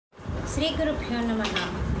శ్రీ గురుభ్యో నమః.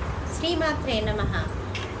 శ్రీమాత్రే నమః.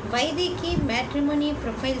 వైదికి మ్యాట్రిమోనీ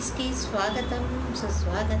ప్రొఫైల్స్కి స్వాగతం,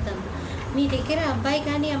 సుస్వాగతం. మీ దగ్గర అబ్బాయి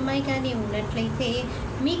కానీ అమ్మాయి కానీ ఉన్నట్లయితే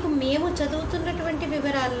మీకు మేము చదువుతున్నటువంటి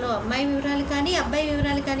వివరాల్లో అమ్మాయి వివరాలు కానీ అబ్బాయి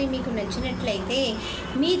వివరాలు కానీ మీకు నచ్చినట్లయితే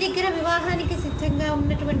మీ దగ్గర వివాహానికి సిద్ధంగా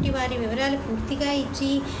ఉన్నటువంటి వారి వివరాలు పూర్తిగా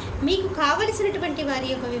ఇచ్చి మీకు కావలసినటువంటి వారి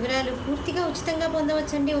యొక్క వివరాలు పూర్తిగా ఉచితంగా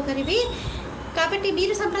పొందవచ్చండి ఒకరివి. కాబట్టి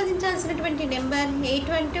మీరు సంప్రదించాల్సినటువంటి నెంబర్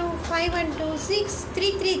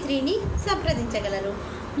 8125126333ని సంప్రదించగలరు.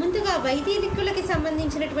 ముందుగా వైదికులకి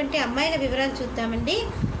సంబంధించినటువంటి అమ్మాయిల వివరాలు చూద్దామండి.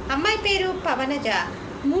 అమ్మాయి పేరు పవనజ.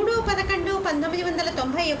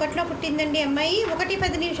 3/11/1991 పుట్టిందండి. అమ్మాయి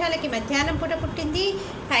 1:10 మధ్యాహ్నం పూట పుట్టింది.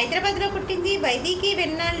 హైదరాబాద్లో పుట్టింది. వైదికి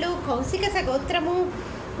వెన్నాళ్ళు, కౌశిక సగోత్రము,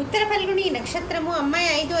 ఉత్తర ఫల్గుని నక్షత్రము. అమ్మాయి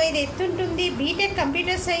 5'5" ఎత్తుంటుంది. బీటెక్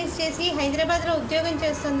కంప్యూటర్ సైన్స్ చేసి హైదరాబాద్లో ఉద్యోగం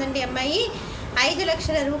చేస్తుందండి. అమ్మాయి 5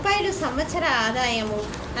 లక్షల రూపాయలు సంవత్సర ఆదాయము.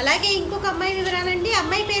 అలాగే ఇంకొక అమ్మాయి వివరాలండి.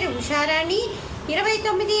 అమ్మాయి పేరు ఉషారాణి.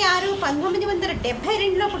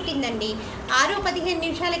 29/6/1972 పుట్టిందండి.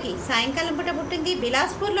 6:15 సాయంకాలం పూట పుట్టింది.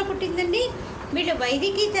 బిలాస్పూర్లో పుట్టిందండి. వీళ్ళు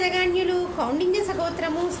వైదికి తెలంగాణ్యులు, కౌండిన్య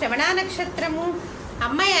సగోత్రము, శ్రవణ నక్షత్రము.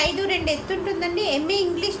 అమ్మాయి 5'2" ఎత్తుంటుందండి. ఎంఏ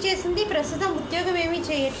ఇంగ్లీష్ చేసింది. ప్రస్తుతం ఉద్యోగం ఏమీ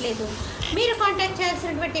చేయట్లేదు. మీరు కాంటాక్ట్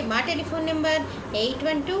చేయాల్సినటువంటి మా టెలిఫోన్ నెంబర్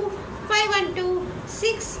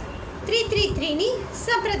 8121563333ని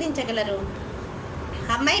సంప్రదించగలరు.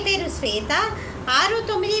 అమ్మాయి పేరు శ్వేత.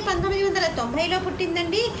 6/9/1990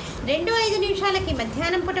 పుట్టిందండి. 2:05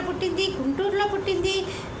 మధ్యాహ్నం పూట పుట్టింది. గుంటూరులో పుట్టింది.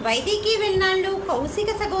 వైదికి వెన్నాళ్ళు, కౌశిక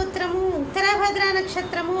సగోత్రము, ఉత్తరాభద్ర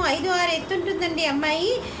నక్షత్రము. 5'6" ఎత్తుంటుందండి.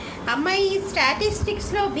 అమ్మాయి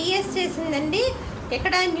స్టాటిస్టిక్స్లో BS చేసిందండి.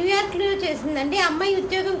 ఇక్కడ న్యూయార్క్లో చేసిందండి. అమ్మాయి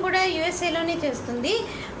ఉద్యోగం కూడా USAలోనే చేస్తుంది.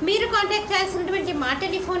 మీరు కాంటాక్ట్ చేయాల్సినటువంటి మా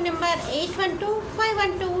టెలిఫోన్ నెంబర్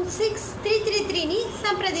 8125126333ని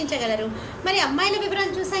సంప్రదించగలరు. మరి అమ్మాయిల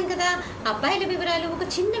వివరాలు చూసాం కదా. అబ్బాయిల వివరాలు ఒక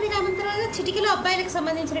చిన్న విరామం తర్వాత చిటికలో అబ్బాయిలకు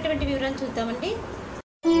సంబంధించినటువంటి వివరాలు చూద్దామండి.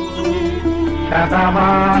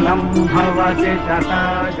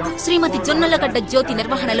 శ్రీమతి జొన్నలగడ్డ జ్యోతి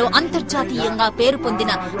నిర్వహణలో అంతర్జాతీయంగా పేరు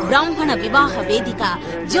పొందిన బ్రాహ్మణ వివాహ వేదిక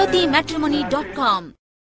jonnalagadda.sairam.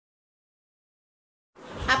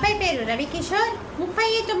 అబ్బాయి పేరు రవికిషోర్.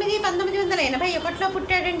 30/9/1981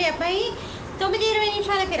 పుట్టాడండి. అబ్బాయి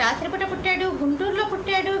 9:20 రాత్రిపూట పుట్టాడు. గుంటూరులో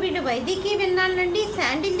పుట్టాడు. వీళ్ళు వైదికి వెన్నాళ్ళండి.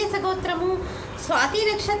 శాండిల్య సగోత్రము, స్వాతి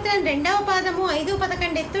నక్షత్రం 2వ పాదము.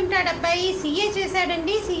 5'11" ఎత్తుంటాడు. అబ్బాయి CA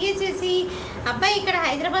చేశాడండి. CA చేసి అబ్బాయి ఇక్కడ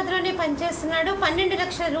హైదరాబాద్లోనే పనిచేస్తున్నాడు. 12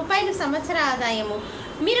 లక్షల రూపాయలు సంవత్సర ఆదాయము.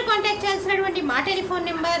 మీరు కాంటాక్ట్ చేయాల్సినటువంటి మా టెలిఫోన్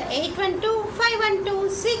నెంబర్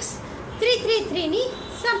 8125126333ని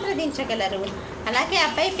సంప్రదించగలరు. అలాగే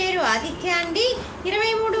అబ్బాయి పేరు ఆదిత్య అండి.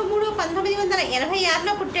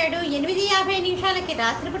 23/3/1986 పుట్టాడు. 8:50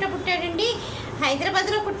 రాత్రిపూట పుట్టాడండి.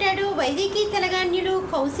 హైదరాబాద్లో పుట్టాడు. వైదికి తెలంగాణ్యులు,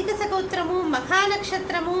 కౌశిక సగోత్రము, మఖా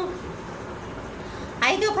నక్షత్రము.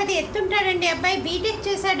 5'10" ఎత్తుంటాడండి. అబ్బాయి బీటెక్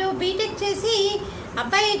చేశాడు. బీటెక్ చేసి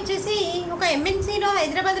అబ్బాయి వచ్చేసి ఒక MNCలో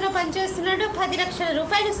హైదరాబాద్లో పనిచేస్తున్నాడు. 10 లక్షల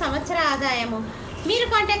రూపాయలు సంవత్సర ఆదాయము. మీరు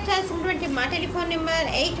కాంటాక్ట్ చేయాల్సినటువంటి మా టెలిఫోన్ నెంబర్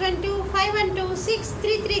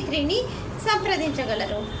 8125126333ని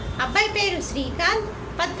సంప్రదించగలరు. అబ్బాయి పేరు శ్రీకాంత్.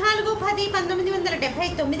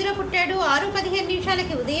 14/10/1979 పుట్టాడు.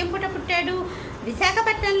 6:15 ఉదయం పూట పుట్టాడు.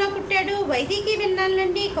 విశాఖపట్నంలో పుట్టాడు. వైదికి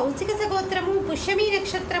వెన్నాళ్ళండి. కౌశిక సగోత్రము, పుష్యమి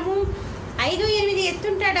నక్షత్రము. 5'8"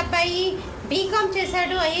 ఎత్తుంటాడు. అబ్బాయి బీకామ్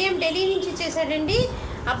చేశాడు. IIM ఢిల్లీ నుంచి చేశాడండి.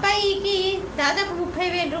 అబ్బాయికి దాదాపు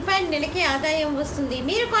 30,000 రూపాయలు నెలకి ఆదాయం వస్తుంది.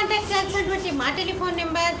 మీరు కాంటాక్ట్ చేయాల్సినటువంటి మా టెలిఫోన్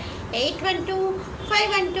నెంబర్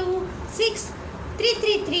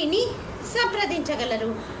 8125163333ని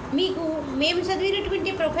సంప్రదించగలరు. మీకు మేము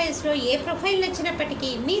చదివినటువంటి ప్రొఫైల్స్లో ఏ ప్రొఫైల్ నచ్చినప్పటికీ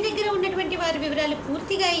మీ దగ్గర ఉన్నటువంటి వారి వివరాలు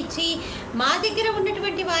పూర్తిగా ఇచ్చి మా దగ్గర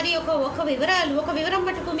ఉన్నటువంటి వారి ఒక వివరం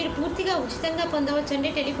మటుకు మీరు పూర్తిగా ఉచితంగా పొందవచ్చండి,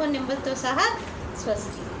 టెలిఫోన్ నెంబర్తో సహా.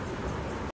 స్వస్తి.